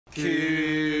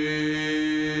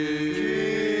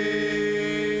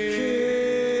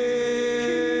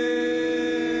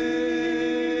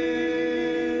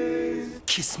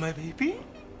Kiss my baby?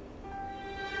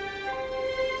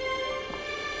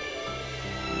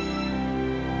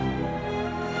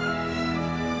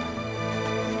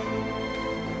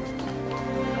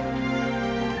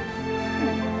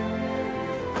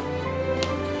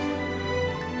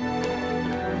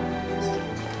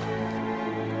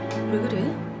 왜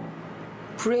그래?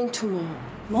 브레인 튜머.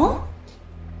 뭐?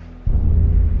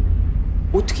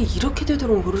 어떻게 이렇게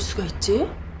되도록 모를 수가 있지?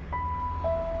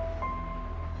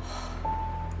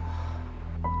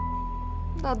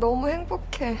 나 너무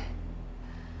행복해.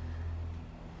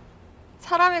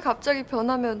 사람이 갑자기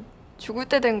변하면 죽을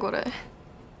때 된 거래.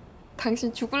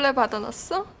 당신 죽을래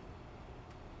받아놨어?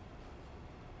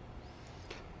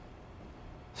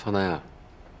 선아야,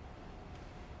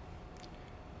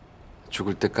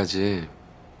 죽을 때까지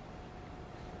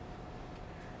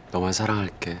너만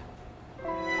사랑할게.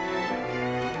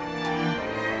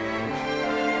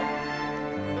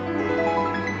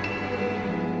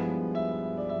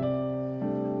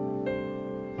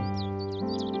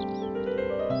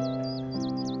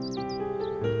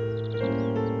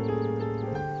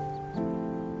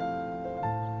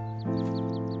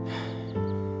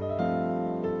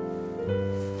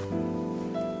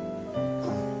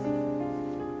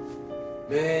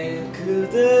 매일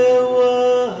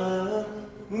그대와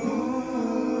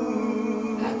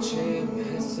아침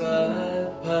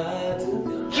햇살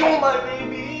받으며 You're my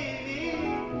baby.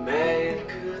 매일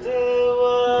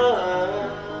그대와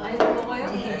많이 먹어요?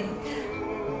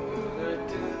 눈을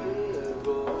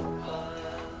뜨고파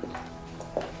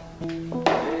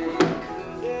매일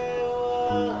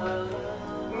그대와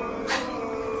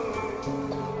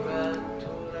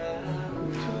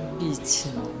미친.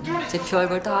 제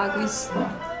별걸 다 하고 있어.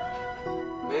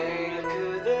 매일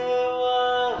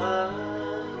그대와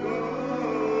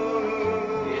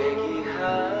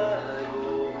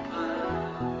얘기하고파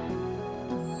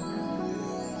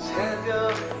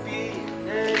새벽비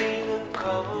내리는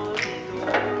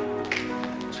거리도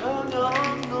저녁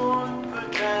노을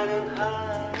따른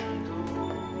하늘도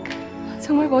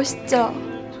정말 멋있죠?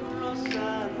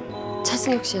 둘러싼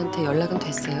차승혁 씨한테 연락은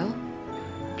됐어요?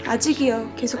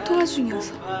 아직이요. 계속 통화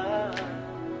중이어서.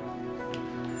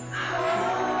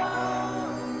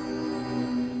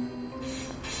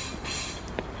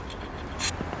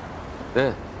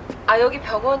 네, 아, 여기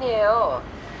병원이에요.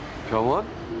 병원?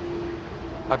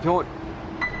 아, 병원.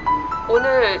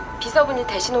 오늘 비서분이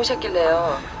대신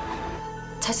오셨길래요.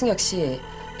 차승혁 씨,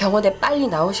 병원에 빨리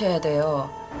나오셔야 돼요.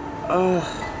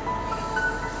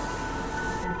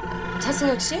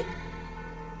 차승혁 씨?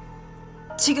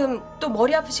 지금 또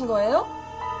머리 아프신 거예요?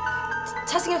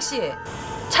 차승혁 씨?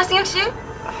 차승혁 씨?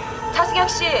 차승혁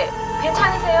씨,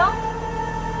 괜찮으세요?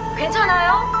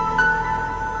 괜찮아요?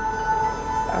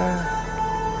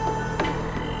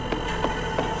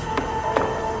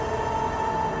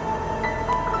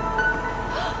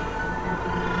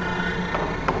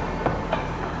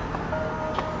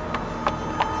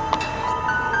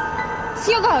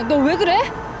 승혁아, 너 왜 그래?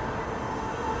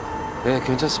 네,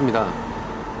 괜찮습니다.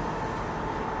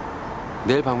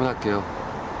 내일 방문할게요.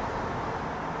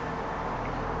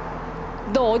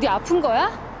 너 어디 아픈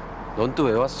거야? 넌 또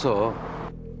왜 왔어?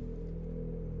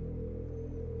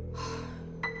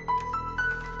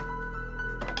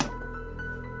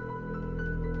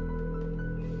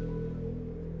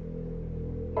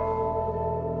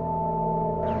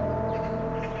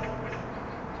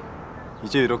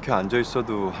 이제 이렇게 앉아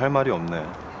있어도 할 말이 없네.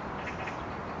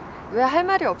 왜 할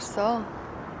말이 없어?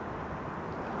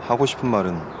 하고 싶은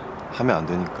말은 하면 안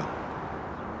되니까.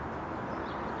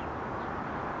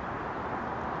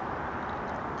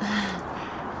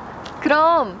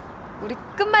 그럼 우리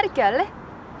끝말잇기 할래?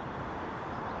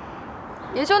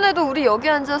 예전에도 우리 여기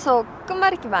앉아서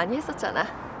끝말잇기 많이 했었잖아.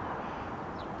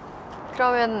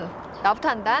 그러면 나부터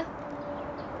한다.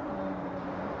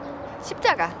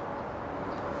 십자가.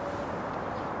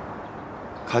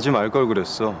 가지 말 걸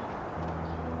그랬어.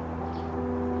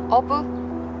 어부.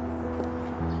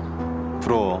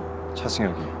 부러워,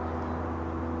 차승혁이.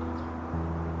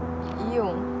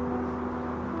 이용.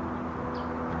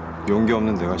 용기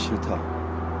없는 내가 싫다.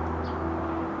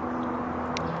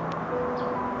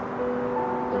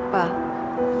 오빠.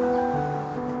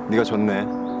 네가 졌네.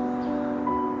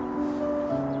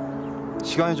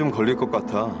 시간이 좀 걸릴 것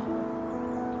같아.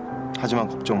 하지만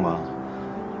걱정 마.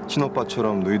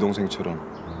 친오빠처럼 누이 동생처럼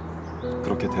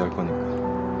그렇게 대할 거니까.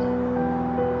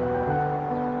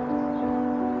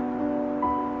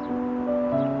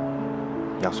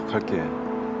 약속할게.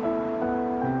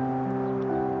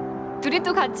 둘이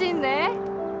또 같이 있네.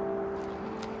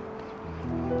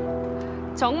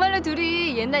 정말로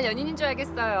둘이 옛날 연인인 줄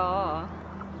알겠어요.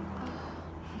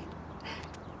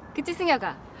 그치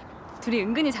승혁아? 둘이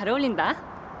은근히 잘 어울린다.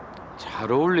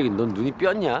 잘 어울리긴. 넌 눈이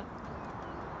삐었냐?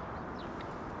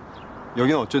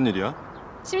 여긴 어쩐 일이야?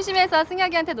 심심해서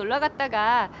승혁이한테 놀러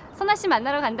갔다가 선아 씨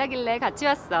만나러 간다길래 같이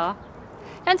왔어.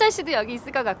 현철 씨도 여기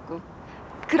있을 것 같고.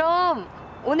 그럼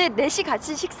오늘 4시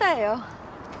같이 식사해요.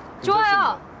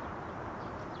 좋아요.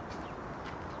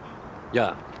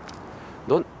 야,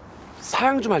 넌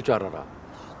사양 좀 할 줄 알아라.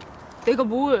 내가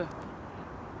뭘?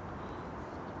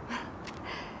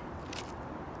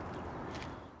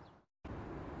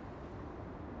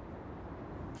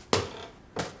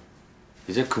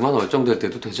 이제 그만 얼쩡될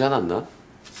때도 되지 않았나?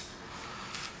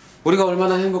 우리가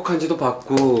얼마나 행복한지도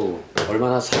봤고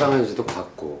얼마나 사랑하는지도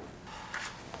봤고.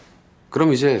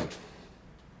 그럼 이제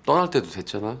떠날 때도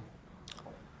됐잖아.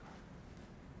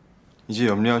 이제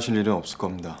염려하실 일은 없을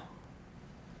겁니다.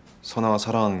 선아와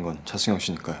사랑하는 건 차승혁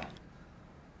씨니까요.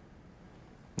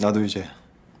 나도 이제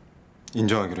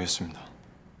인정하기로 했습니다.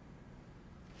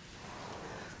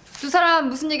 두 사람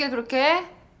무슨 얘기를 그렇게 해?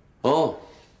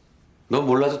 넌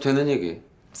몰라도 되는 얘기.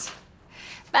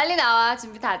 빨리 나와.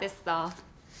 준비 다 됐어.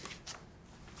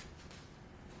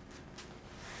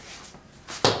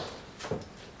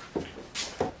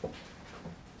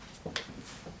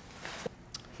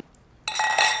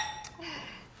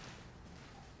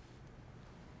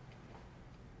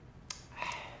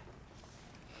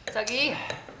 저기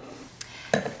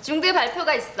중대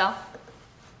발표가 있어.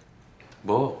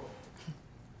 뭐?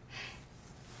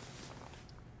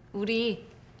 우리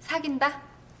사귄다.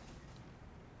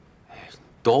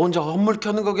 너 혼자 헛물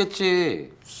켜는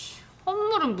거겠지.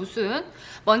 헛물은 무슨?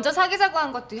 먼저 사귀자고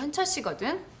한 것도 현철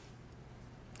씨거든.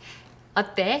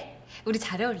 어때? 우리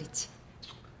잘 어울리지?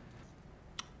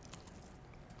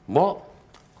 뭐?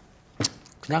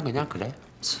 그냥 그래.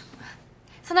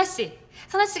 선아 씨,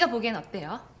 선아 씨가 보기엔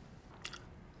어때요?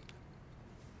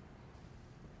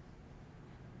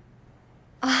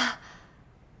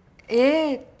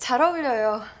 예, 잘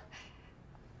어울려요.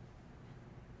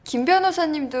 김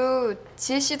변호사님도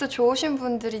지혜 씨도 좋으신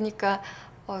분들이니까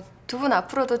두 분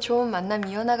앞으로도 좋은 만남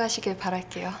이어나가시길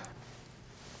바랄게요.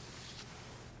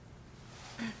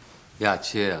 야,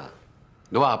 지혜야.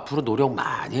 너 앞으로 노력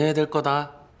많이 해야 될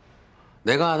거다.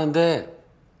 내가 아는데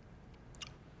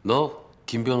너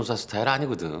김 변호사 스타일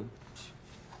아니거든.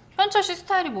 현철 씨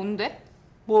스타일이 뭔데?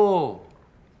 뭐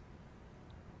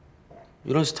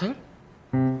이런 스타일?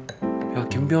 야,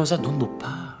 김 변호사 눈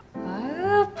높아.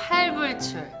 아유,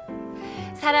 팔불출.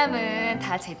 사람은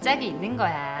다 제 짝이 있는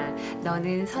거야.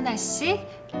 너는 선아 씨,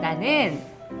 나는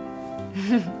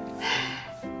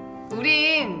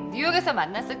우린 뉴욕에서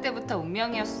만났을 때부터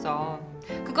운명이었어.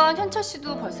 그건 현철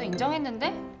씨도 벌써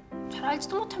인정했는데 잘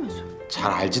알지도 못하면서.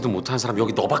 잘 알지도 못하는 사람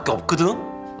여기 너밖에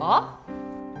없거든. 뭐?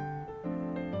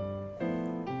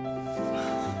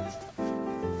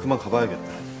 그만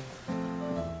가봐야겠다.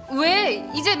 왜?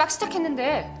 이제 막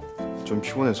시작했는데. 좀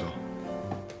피곤해서.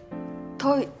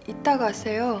 더 이따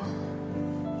가세요.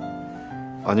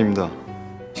 아닙니다.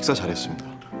 식사 잘했습니다.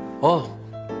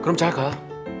 그럼 잘 가.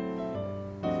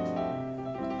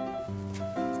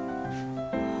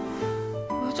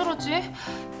 왜 저러지?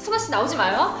 선아 씨 나오지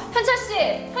마요. 현철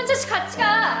씨 같이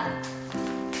가.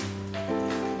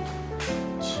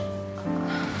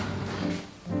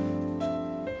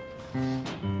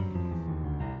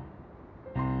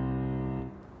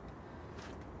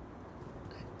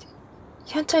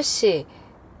 현철 씨,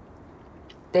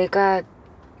 내가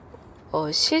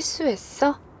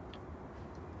실수했어?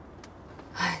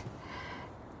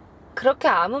 그렇게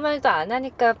아무 말도 안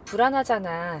하니까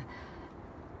불안하잖아.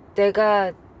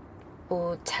 내가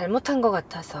뭐 잘못한 것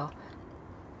같아서.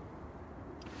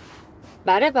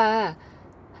 말해봐.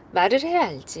 말을 해야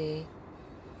알지.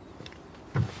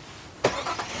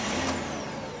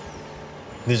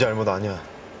 네 잘못 아니야.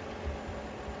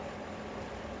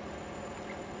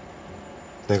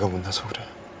 내가 못나서 그래.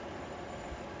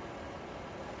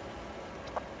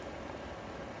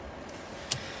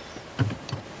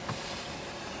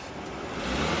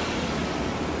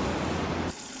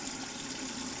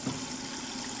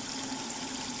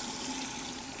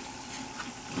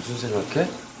 무슨 생각해?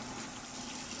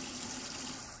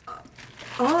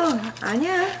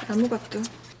 아니야. 아무것도.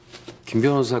 김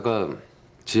변호사가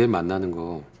지혜 만나는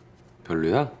거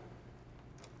별로야?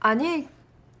 아니,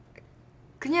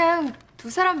 그냥 두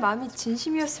사람 마음이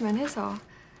진심이었으면 해서.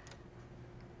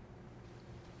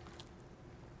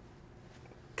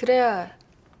 그래야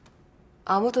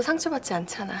아무도 상처받지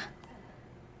않잖아.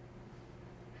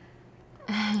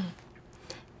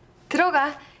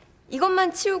 들어가.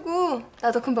 이것만 치우고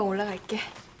나도 금방 올라갈게.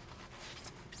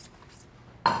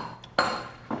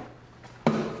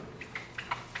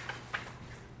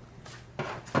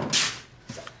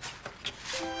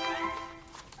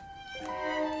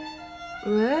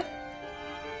 왜?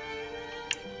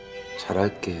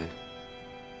 잘할게.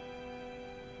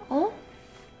 어?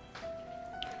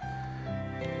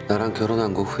 나랑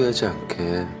결혼한 거 후회하지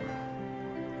않게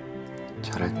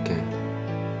잘할게.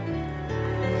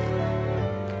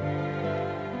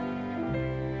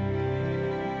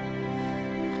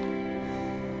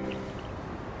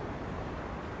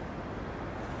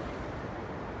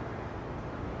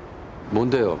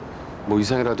 뭔데요? 뭐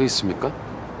이상이라도 있습니까?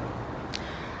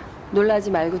 놀라지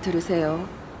말고 들으세요.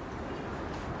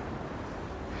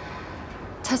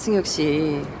 차승혁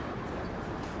씨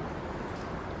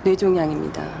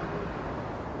뇌종양입니다.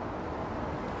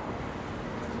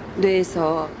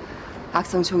 뇌에서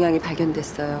악성 종양이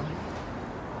발견됐어요.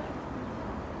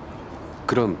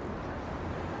 그럼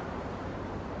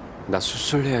나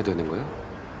수술해야 되는 거야?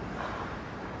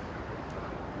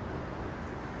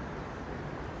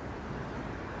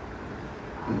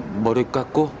 머리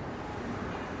깎고?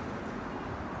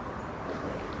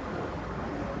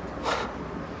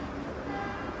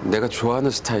 내가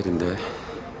좋아하는 스타일인데.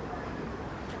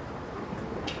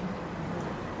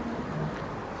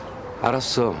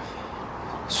 알았어.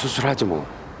 수술하지 뭐.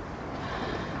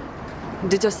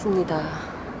 늦었습니다.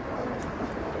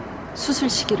 수술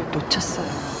시기를 놓쳤어요.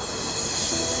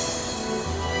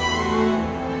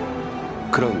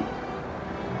 그럼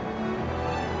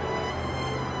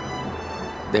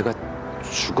내가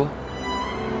죽어?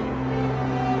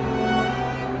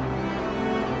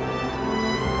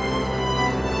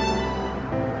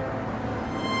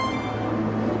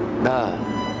 나